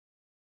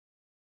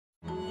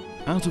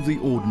Out of the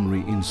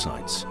Ordinary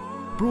Insights,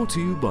 brought to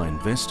you by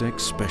Investec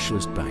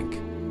Specialist Bank.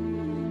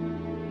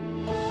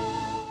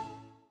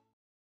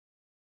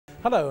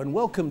 Hello and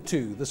welcome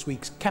to this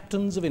week's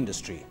Captains of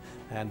Industry.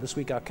 And this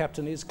week our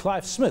captain is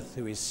Clive Smith,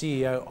 who is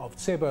CEO of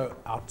Tsebo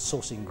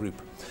Outsourcing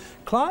Group.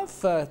 Clive,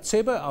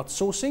 Tsebo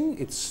Outsourcing,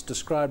 it's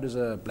described as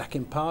a black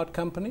empowered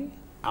company.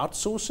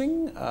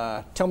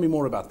 Outsourcing, tell me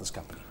more about this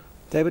company.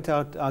 David,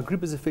 our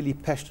group is a fairly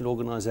passionate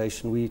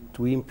organisation.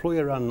 We employ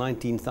around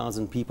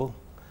 19,000 people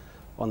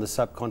on the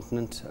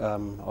subcontinent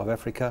of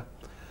Africa.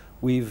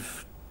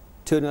 We've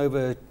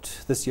turnover,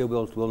 this year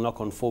we'll knock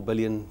on 4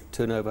 billion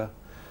turnover.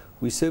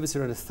 We service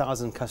around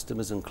 1,000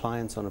 customers and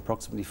clients on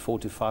approximately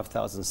 4,000 to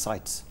 5,000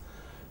 sites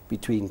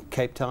between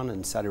Cape Town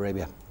and Saudi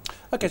Arabia.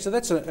 Okay, so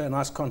that's a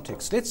nice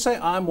context. Let's say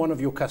I'm one of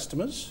your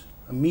customers,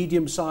 a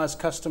medium-sized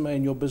customer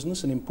in your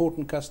business, an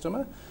important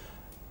customer.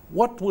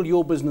 What will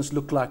your business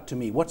look like to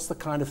me? What's the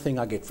kind of thing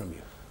I get from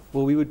you?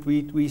 Well,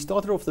 we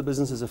started off the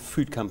business as a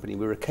food company.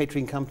 We're a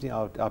catering company.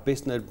 Our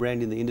best known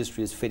brand in the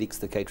industry is FedEx,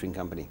 the catering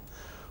company.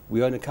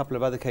 We own a couple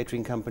of other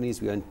catering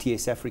companies. We own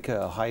TS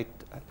Africa, a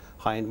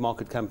high-end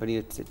market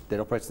company that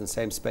operates in the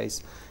same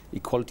space.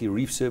 Equality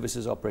Reef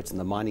Services operates in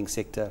the mining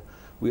sector.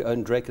 We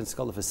own Drake &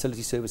 Skull, a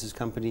facility services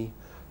company,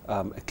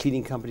 a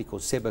cleaning company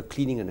called Tsebo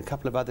Cleaning, and a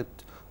couple of other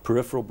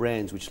peripheral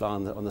brands which lie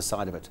on the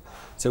side of it.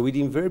 So we'd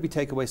invariably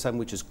take away something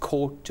which is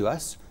core to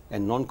us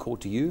and non-core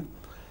to you,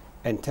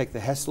 and take the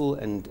hassle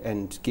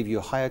and give you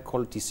a higher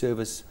quality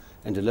service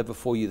and deliver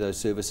for you those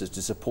services to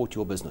support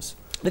your business.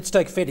 Let's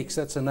take FedEx.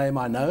 That's a name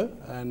I know,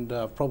 and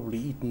I've probably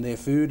eaten their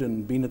food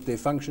and been at their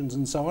functions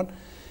and so on.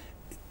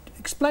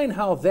 Explain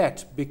how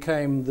that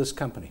became this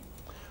company.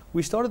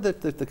 We started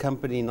the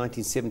company in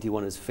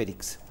 1971 as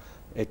FedEx.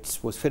 It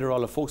was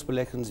Federale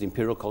Volksbeleggings,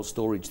 Imperial Cold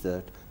Storage,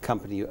 the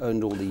company who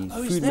owned all the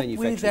food manufacturing.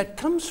 Where that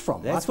comes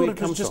from? That's I thought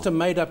it was just a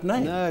made-up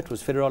name. No, it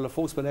was Federale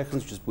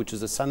Volksbeleggings, which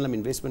is a Sanlam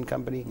investment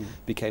company,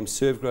 became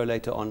Servgrow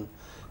later on.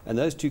 And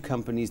those two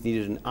companies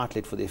needed an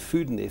outlet for their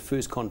food, and their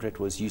first contract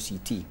was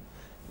UCT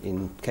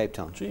in Cape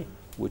Town,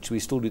 which we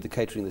still do the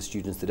catering the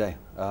students today.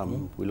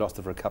 We lost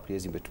it for a couple of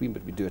years in between,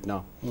 but we do it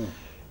now.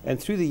 And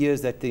through the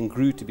years, that then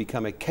grew to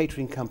become a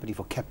catering company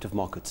for captive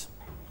markets.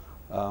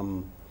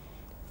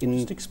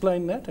 Just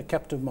explain that, a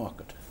captive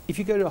market. If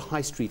you go to a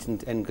high street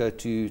and go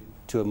to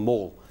a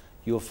mall,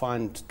 you'll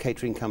find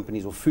catering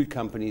companies or food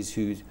companies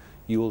who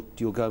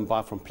you'll go and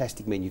buy from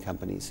plastic menu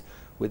companies,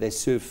 where they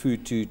serve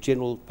food to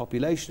general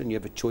population, and you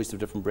have a choice of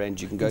different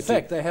brands you can go to. In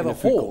fact, they have a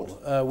hall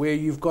where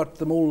you've got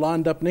them all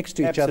lined up next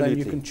to each other and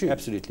you can choose.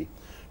 Absolutely.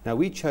 Now,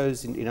 we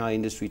chose in our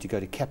industry to go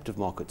to captive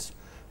markets.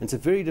 And it's a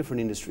very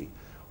different industry.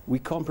 We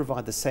can't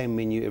provide the same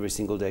menu every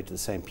single day to the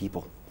same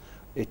people.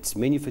 It's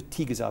menu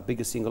fatigue is our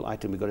biggest single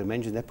item we've got to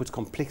manage, and that puts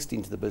complexity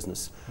into the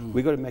business.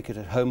 We've got to make it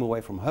at home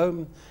away from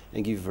home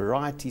and give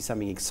variety,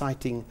 something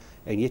exciting,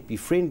 and yet be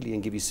friendly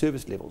and give you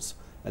service levels.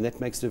 And that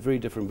makes it a very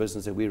different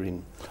business that we're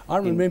in. I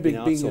remember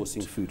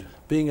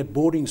being at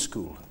boarding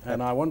school,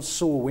 and I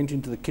once went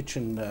into the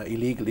kitchen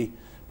illegally,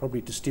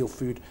 probably to steal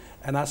food,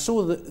 and I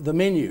saw the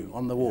menu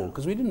on the wall,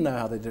 because we didn't know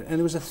how they did it, and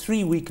it was a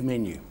 3-week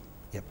menu.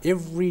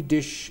 Every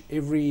dish,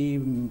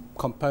 every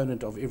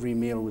component of every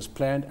meal was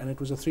planned, and it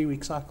was a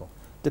 3-week cycle.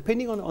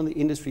 Depending on the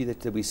industry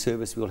that we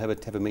service, we'll have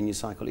a menu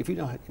cycle. If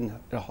you're in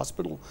a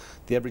hospital,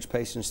 the average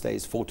patient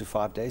stays 4 to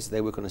 5 days.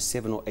 They work on a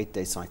 7 or 8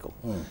 day cycle.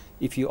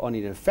 If you're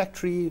in a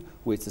factory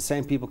where it's the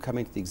same people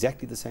coming to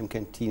exactly the same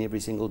canteen every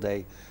single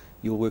day,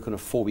 you'll work on a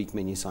 4-week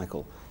menu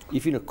cycle.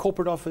 If you're in a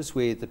corporate office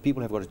where the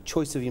people have got a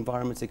choice of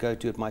environments they go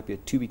to, it might be a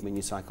 2-week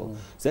menu cycle.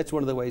 So that's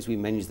one of the ways we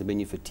manage the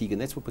menu fatigue,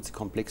 and that's what puts the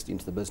complexity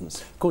into the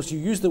business. Of course, you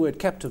use the word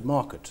captive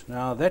market.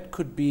 Now, that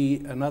could be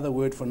another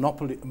word for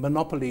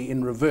monopoly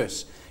in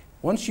reverse.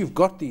 Once you've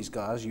got these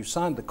guys, you've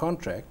signed the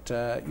contract,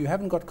 you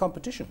haven't got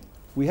competition.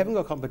 We haven't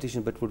got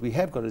competition, but what we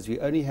have got is we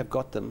only have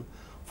got them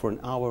for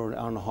an hour or an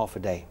hour and a half a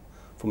day,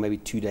 for maybe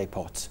 2-day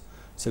parts.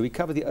 So we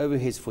cover the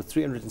overheads for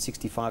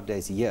 365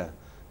 days a year,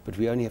 but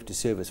we only have to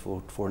service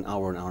for an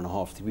hour and a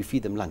half. We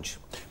feed them lunch.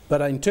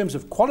 But in terms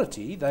of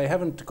quality, they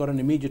haven't got an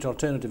immediate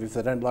alternative if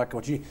they don't like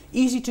what you do.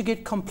 Easy to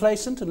get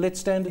complacent and let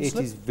standards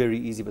slip? It is very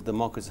easy, but the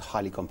market is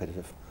highly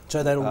competitive.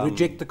 So they'll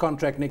reject the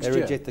contract next year?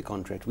 They reject the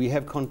contract. We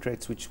have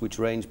contracts which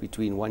range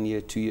between 1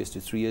 year, 2 years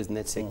to 3 years in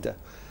that sector.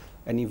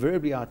 And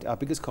invariably our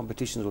biggest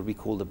competition is what we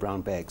call the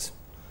brown bags.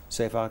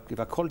 So if our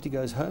quality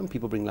goes home,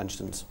 people bring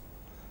lunchtons.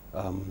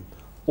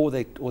 Or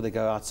they go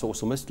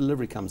outsource, or most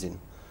delivery comes in.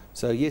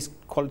 So yes,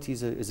 quality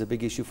is a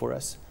big issue for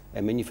us,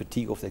 and menu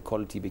fatigue off that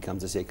quality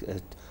becomes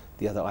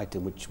the other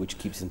item which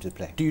keeps into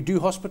play. Do you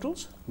do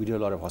hospitals? We do a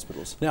lot of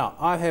hospitals. Now,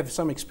 I have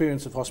some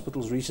experience of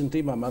hospitals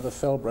recently. My mother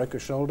fell, broke her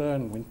shoulder,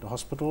 and went to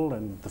hospital,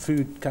 and the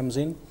food comes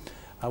in.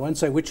 I won't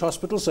say which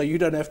hospital, so you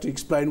don't have to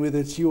explain whether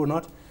it's you or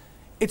not.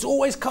 It's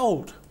always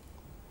cold.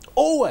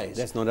 Always.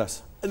 That's not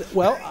us.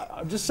 Well,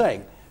 I'm just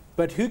saying.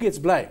 But who gets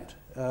blamed?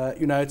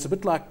 You know, it's a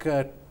bit like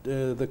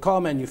the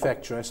car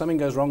manufacturer. Something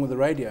goes wrong with the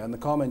radio, and the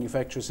car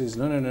manufacturer says,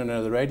 no,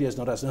 the radio is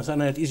not us.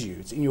 No, it is you.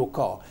 It's in your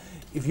car.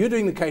 If you're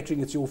doing the catering,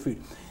 it's your food.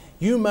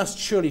 You must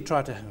surely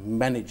try to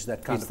manage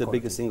that kind of It's the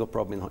biggest single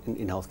problem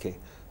in healthcare,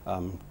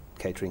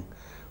 catering.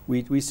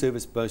 We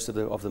service most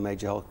of the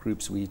major health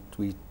groups. We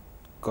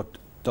got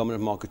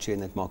dominant market share in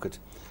that market.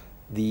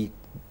 The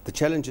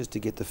challenge is to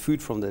get the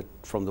food from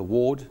the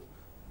ward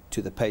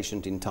to the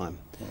patient in time.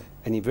 Yeah.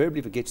 And invariably,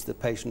 if it gets to the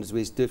patient,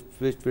 there's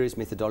various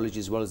methodologies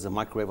as well as the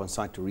microwave on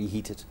site to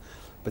reheat it.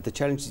 But the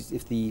challenge is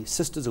if the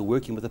sisters are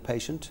working with the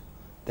patient,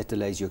 that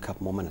delays you a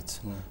couple more minutes.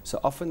 So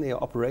often there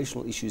are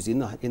operational issues in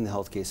the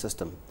healthcare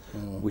system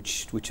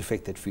which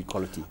affect that food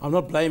quality. I'm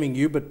not blaming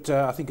you, but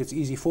I think it's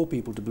easy for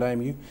people to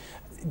blame you.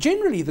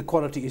 Generally, the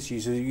quality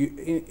issues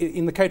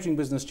in the catering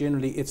business,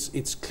 generally,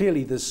 it's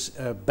clearly this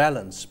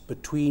balance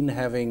between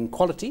having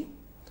quality,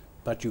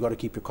 but you've got to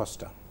keep your costs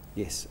down.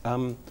 Yes.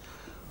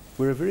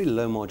 We're a very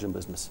low margin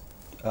business.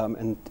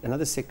 And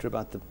another sector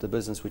about the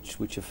business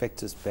which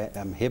affects us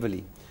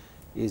heavily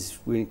is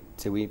we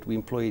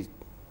employ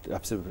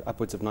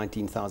upwards of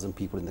 19,000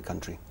 people in the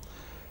country.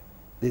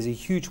 There's a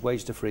huge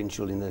wage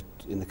differential in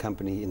the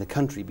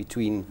country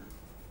between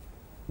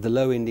the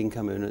low-end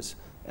income earners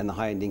and the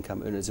high-end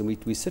income earners, and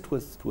we sit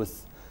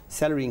with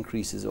salary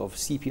increases of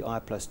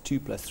CPI plus 2,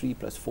 plus 3,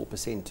 plus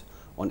 4%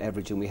 on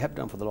average, and we have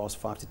done for the last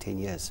 5 to 10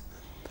 years.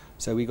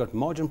 So we got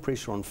margin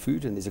pressure on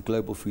food, and there's a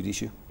global food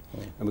issue,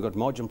 and we got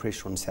margin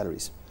pressure on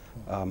salaries,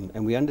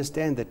 and we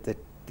understand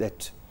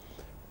that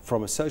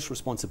from a social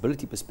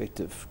responsibility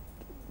perspective,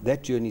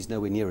 that journey is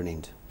nowhere near an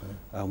end.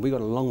 We've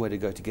got a long way to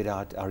go to get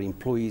our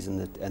employees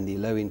and the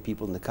low-end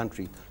people in the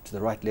country to the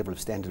right level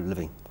of standard of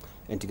living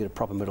and to get a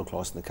proper middle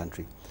class in the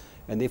country.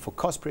 And therefore,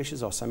 cost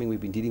pressures are something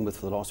we've been dealing with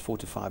for the last 4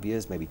 to 5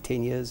 years, maybe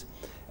 10 years,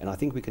 and I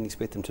think we can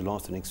expect them to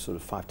last the next sort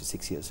of 5 to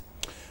 6 years.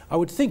 I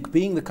would think,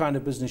 being the kind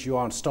of business you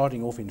are and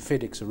starting off in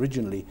FedEx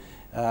originally,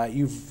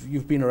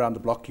 you've been around the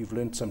block, you've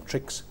learned some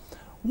tricks.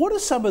 What are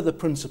some of the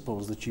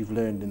principles that you've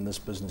learned in this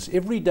business?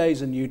 Every day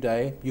is a new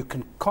day. You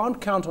can't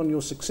count on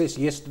your success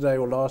yesterday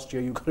or last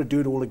year. You've got to do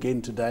it all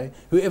again today,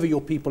 whoever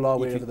your people are,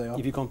 wherever they are.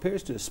 If you compare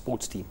us to a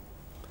sports team,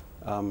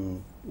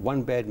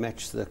 one bad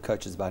match, the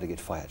coach is about to get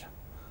fired.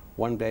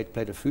 One bad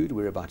plate of food,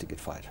 we're about to get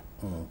fired.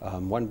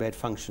 One bad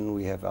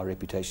function, our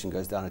reputation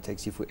goes down. It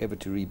takes you forever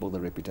to rebuild the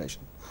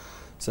reputation.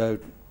 So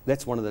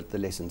that's one of the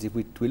lessons. If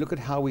we look at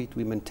how we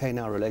maintain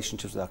our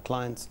relationships with our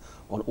clients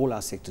on all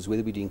our sectors,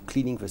 whether we're doing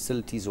cleaning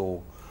facilities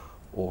or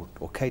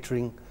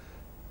catering,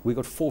 we've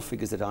got 4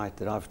 figures that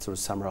I've sort of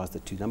summarized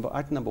it to.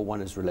 Item number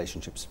 1 is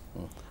relationships.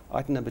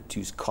 Item number 2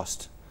 is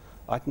cost.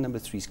 Item number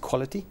 3 is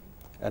quality.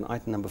 And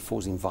item number 4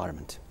 is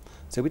environment.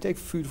 So we take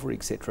food for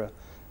etc.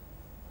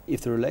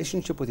 If the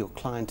relationship with your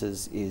client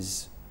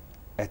is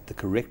at the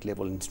correct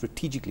level and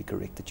strategically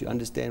correct, that you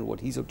understand what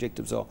his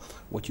objectives are,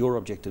 what your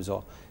objectives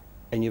are,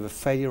 and you have a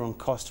failure on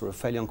cost or a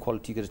failure on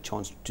quality, you get a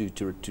chance to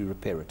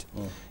repair it.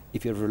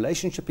 If you have a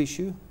relationship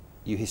issue,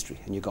 you're history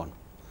and you're gone.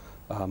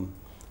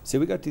 So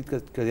we got to go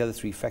the other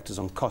 3 factors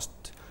on cost.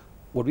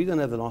 What we've done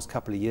over the last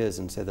couple of years,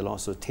 and say the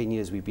last sort of 10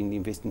 years, we've been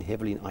investing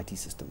heavily in IT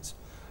systems.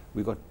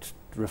 We've got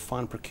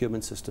refined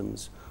procurement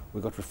systems.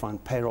 We've got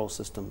refined payroll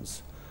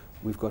systems.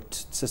 We've got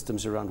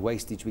systems around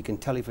wastage. We can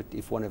tell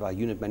if one of our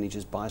unit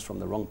managers buys from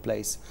the wrong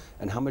place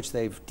and how much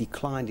they've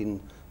declined in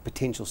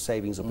potential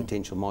savings or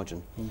potential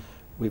margin.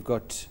 We've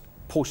got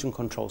portion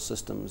control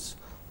systems.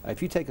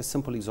 If you take a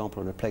simple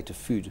example on a plate of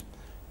food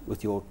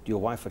with your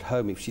wife at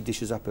home, if she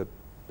dishes up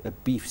a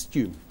beef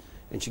stew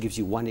and she gives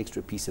you 1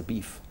 extra piece of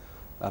beef,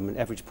 an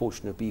average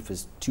portion of beef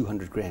is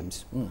 200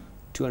 grams.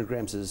 200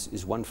 grams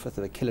is 1/5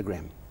 of a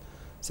kilogram.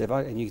 So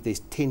there's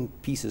 10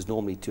 pieces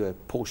normally to a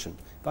portion.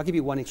 If I give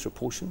you 1 extra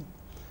portion,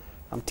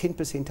 I'm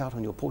 10% out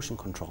on your portion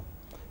control.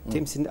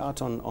 10%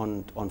 out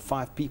on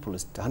 5 people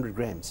is 100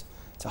 grams.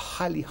 It's a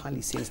highly,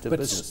 highly sensitive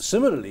business. But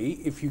similarly,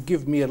 if you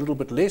give me a little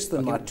bit less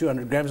than my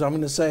 200 grams, I'm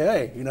going to say,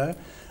 hey, you know.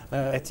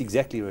 That's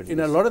exactly what it is. In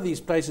a lot of these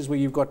places where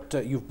you've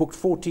booked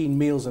 14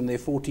 meals and there are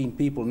 14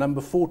 people, number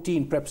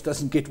 14 perhaps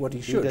doesn't get what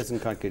he should. He doesn't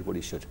quite get what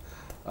he should.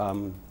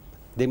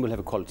 Then we'll have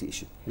a quality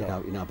issue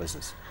in our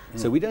business.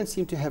 So we don't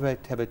seem to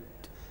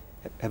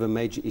have a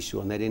major issue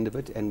on that end of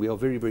it, and we are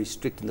very, very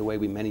strict in the way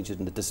we manage it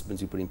and the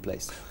disciplines we put in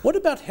place. What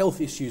about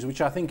health issues,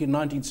 which I think in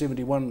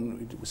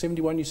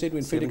 1971 you said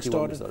when FedEx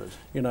started,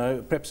 you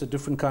know, perhaps a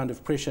different kind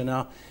of pressure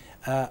now.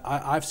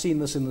 I've seen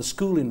this in the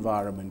school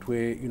environment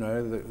where, you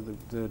know,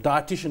 the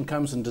dietitian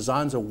comes and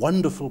designs a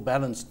wonderful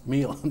balanced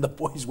meal and the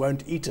boys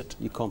won't eat it.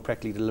 You can't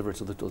practically deliver it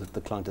or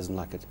the client doesn't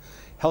like it.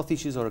 Health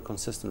issues are a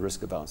consistent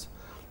risk of ours.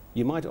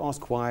 You might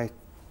ask why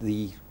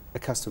a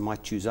customer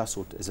might choose us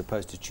as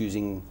opposed to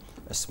choosing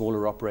a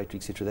smaller operator,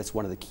 etc. That's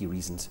one of the key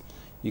reasons.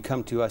 You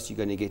come to us, you're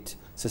going to get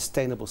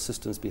sustainable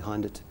systems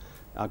behind it.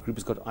 Our group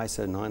has got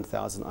ISO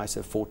 9000,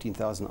 ISO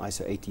 14000,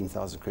 ISO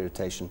 18000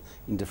 accreditation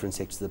in different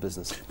sectors of the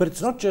business. But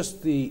it's not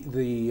just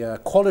the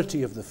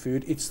quality of the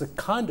food, it's the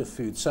kind of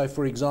food. So,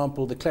 for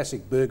example, the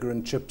classic burger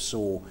and chips,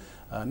 or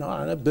no,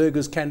 I know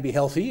burgers can be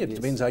healthy. It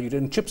depends how you do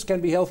it. And chips can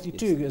be healthy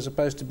too, as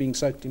opposed to being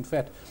soaked in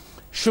fat.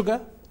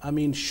 Sugar, I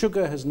mean,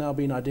 sugar has now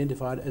been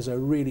identified as a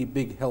really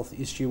big health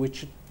issue,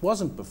 which it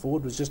wasn't before.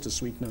 It was just a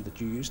sweetener that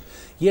you used.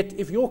 Yet,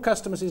 if your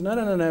customer says, no,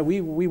 no, no, no,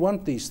 we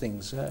want these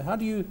things, how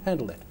do you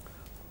handle that?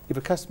 If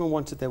a customer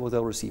wants it,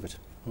 they'll receive it.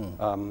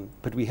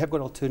 But we have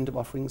got alternative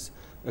offerings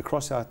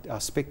across our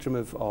spectrum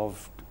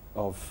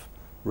of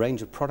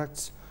range of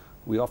products.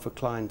 We offer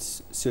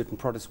clients certain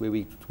products where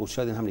we will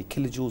show them how many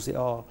kilojoules there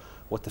are,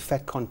 what the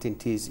fat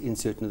content is in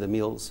certain of the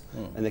meals,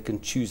 and they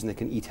can choose and they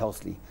can eat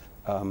healthily,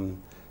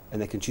 and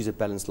they can choose a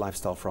balanced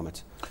lifestyle from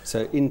it.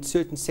 So in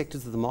certain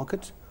sectors of the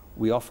market,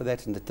 we offer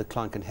that, and that the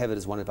client can have it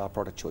as one of our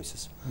product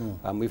choices.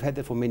 We've had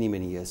that for many,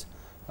 many years.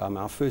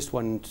 Our first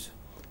launch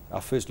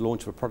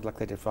of a product like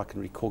that, if I can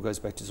recall, goes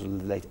back to sort of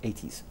the late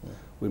 80s,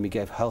 when we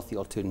gave healthy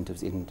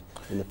alternatives in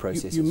the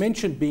process. You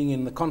mentioned being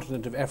in the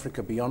continent of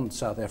Africa beyond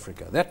South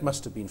Africa. That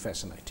must have been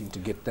fascinating to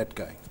get that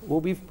going. Well,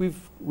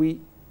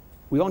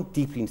 we aren't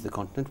deeply into the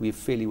continent. We're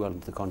fairly well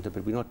into the continent,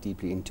 but we're not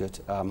deeply into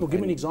it. Well, give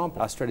me an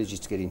example. Our strategy is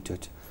to get into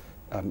it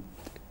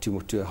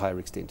to a higher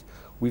extent.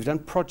 We've done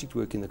project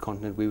work in the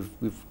continent.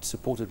 We've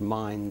supported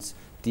mines,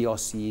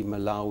 DRC,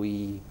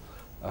 Malawi,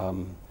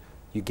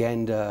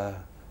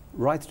 Uganda.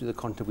 Right through the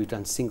continent, we've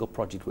done single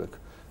project work.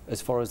 As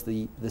far as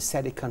the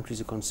SADC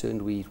countries are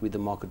concerned, we're the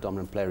market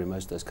dominant player in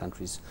most of those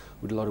countries.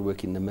 We did a lot of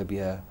work in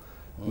Namibia,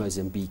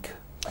 Mozambique.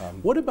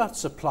 What about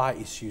supply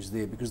issues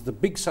there? Because the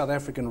big South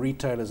African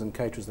retailers and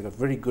caterers, they've got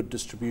very good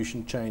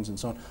distribution chains and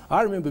so on.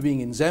 I remember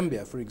being in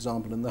Zambia, for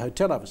example, in the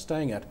hotel I was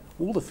staying at,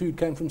 all the food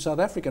came from South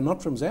Africa,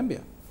 not from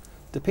Zambia.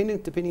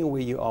 Depending on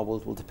where you are,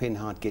 will depend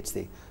how it gets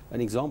there.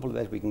 An example of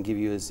that we can give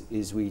you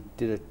is we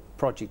did a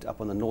project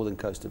up on the northern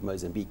coast of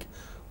Mozambique.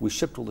 We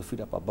shipped all the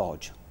food up by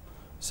barge.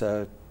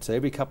 So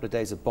every couple of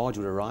days a barge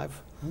would arrive.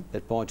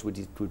 That barge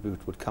would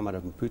come out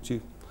of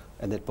Maputo,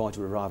 and that barge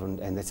would arrive,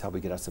 and that's how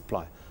we get our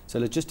supply. So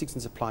logistics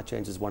and supply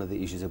chains is one of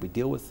the issues that we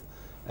deal with,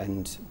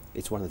 and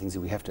it's one of the things that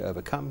we have to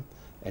overcome,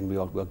 and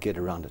we'll get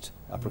around it.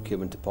 Our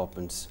procurement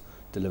departments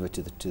deliver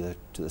to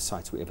the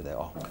sites wherever they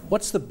are.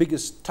 What's the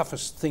biggest,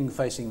 toughest thing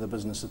facing the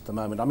business at the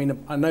moment? I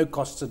mean, I know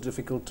costs are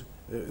difficult,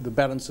 the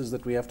balances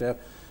that we have to have,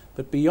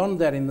 but beyond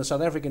that, in the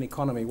South African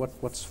economy,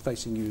 what's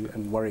facing you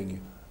and worrying you?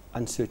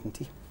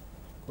 Uncertainty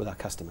with our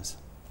customers.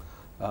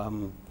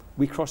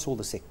 We cross all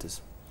the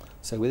sectors.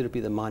 So whether it be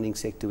the mining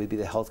sector, whether it be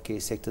the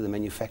healthcare sector, the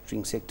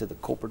manufacturing sector, the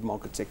corporate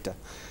market sector.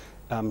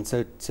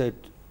 So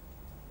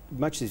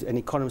much as an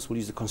economist will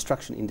use the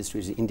construction industry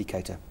as an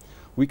indicator,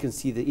 we can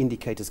see the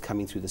indicators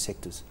coming through the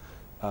sectors.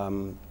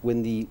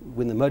 When the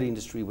motor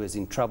industry was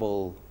in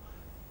trouble,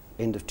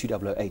 end of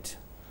 2008,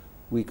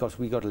 we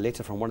got a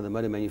letter from one of the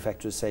motor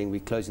manufacturers saying we're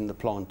closing the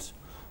plant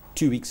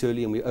 2 weeks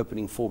early and we're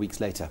opening 4 weeks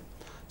later.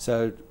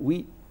 So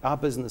our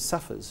business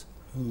suffers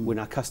when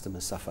our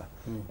customers suffer,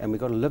 and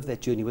we've got to live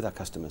that journey with our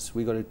customers.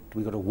 We've got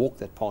to walk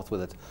that path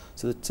with it.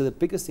 So the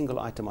biggest single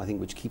item I think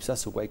which keeps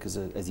us awake as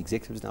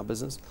executives in our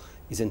business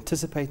is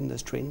anticipating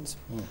those trends,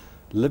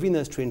 living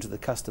those trends with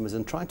the customers,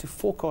 and trying to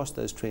forecast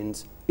those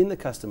trends in the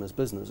customers'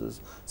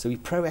 businesses, so we're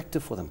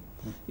proactive for them.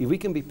 If we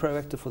can be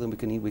proactive for them,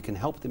 we can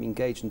help them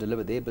engage and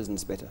deliver their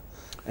business better,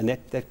 and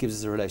that gives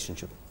us a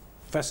relationship.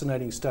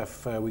 Fascinating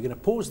stuff. We're going to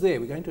pause there.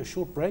 We're going to a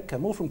short break.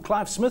 More from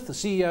Clive Smith, the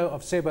CEO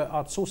of Tsebo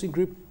Outsourcing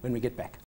Group, when we get back.